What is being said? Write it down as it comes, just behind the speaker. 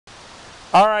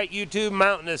Alright YouTube,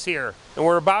 Mountainous here, and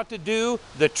we're about to do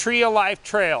the Tree of Life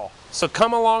Trail. So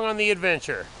come along on the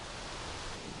adventure.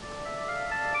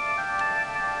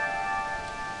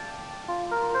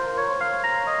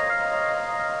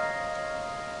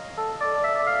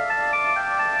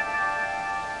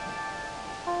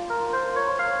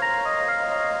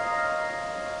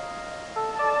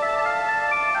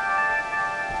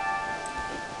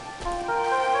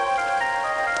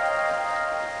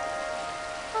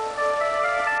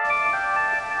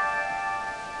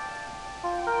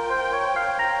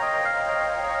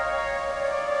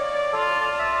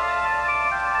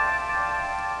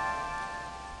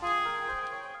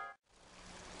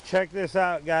 Check this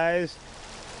out, guys.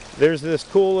 There's this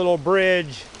cool little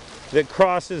bridge that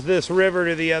crosses this river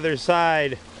to the other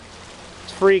side.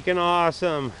 It's freaking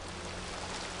awesome.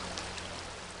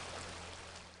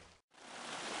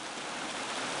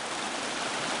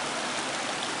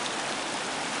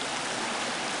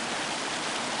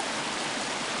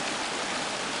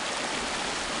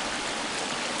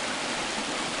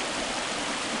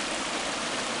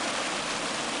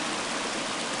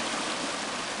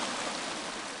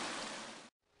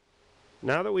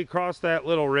 Now that we crossed that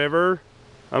little river,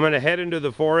 I'm going to head into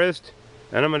the forest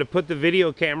and I'm going to put the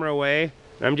video camera away.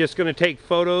 I'm just going to take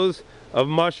photos of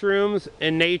mushrooms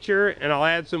and nature, and I'll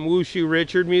add some Wushu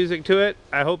Richard music to it.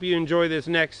 I hope you enjoy this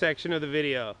next section of the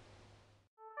video.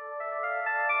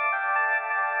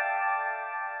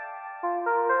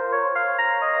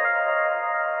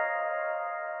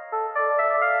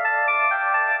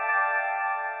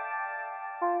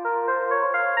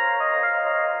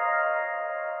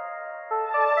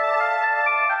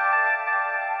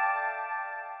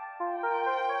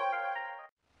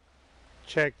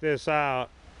 Check this out.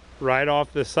 Right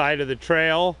off the side of the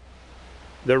trail,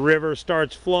 the river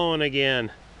starts flowing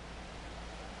again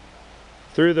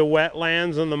through the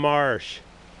wetlands and the marsh.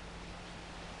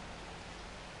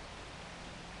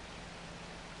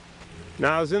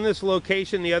 Now, I was in this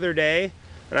location the other day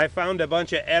and I found a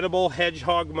bunch of edible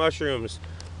hedgehog mushrooms.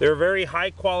 They're very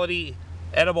high quality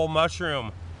edible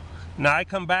mushroom. Now I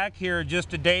come back here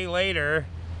just a day later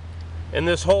and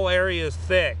this whole area is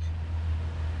thick.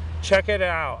 Check it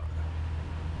out.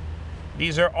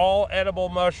 These are all edible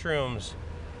mushrooms.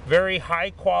 Very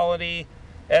high quality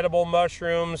edible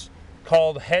mushrooms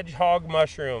called hedgehog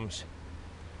mushrooms.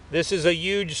 This is a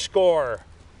huge score.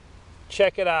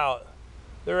 Check it out.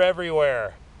 They're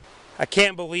everywhere. I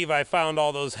can't believe I found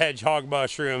all those hedgehog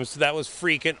mushrooms. That was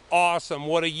freaking awesome.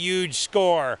 What a huge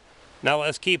score. Now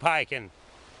let's keep hiking.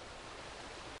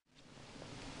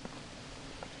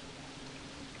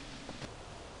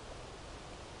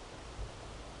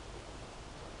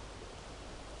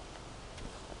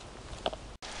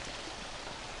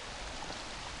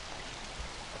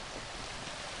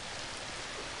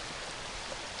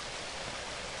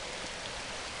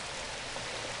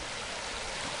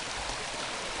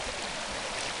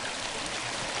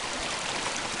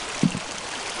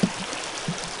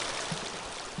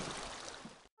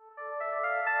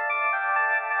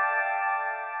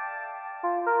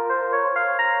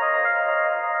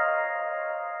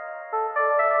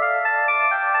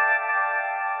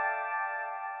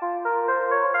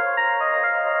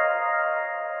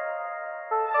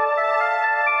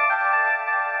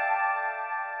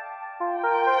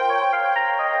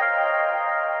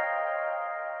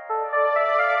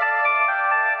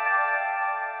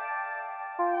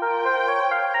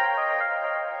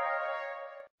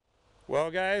 Well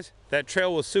guys, that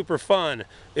trail was super fun.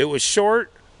 It was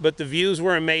short, but the views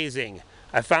were amazing.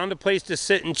 I found a place to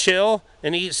sit and chill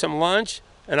and eat some lunch,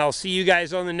 and I'll see you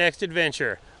guys on the next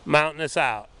adventure. Mountainous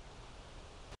out.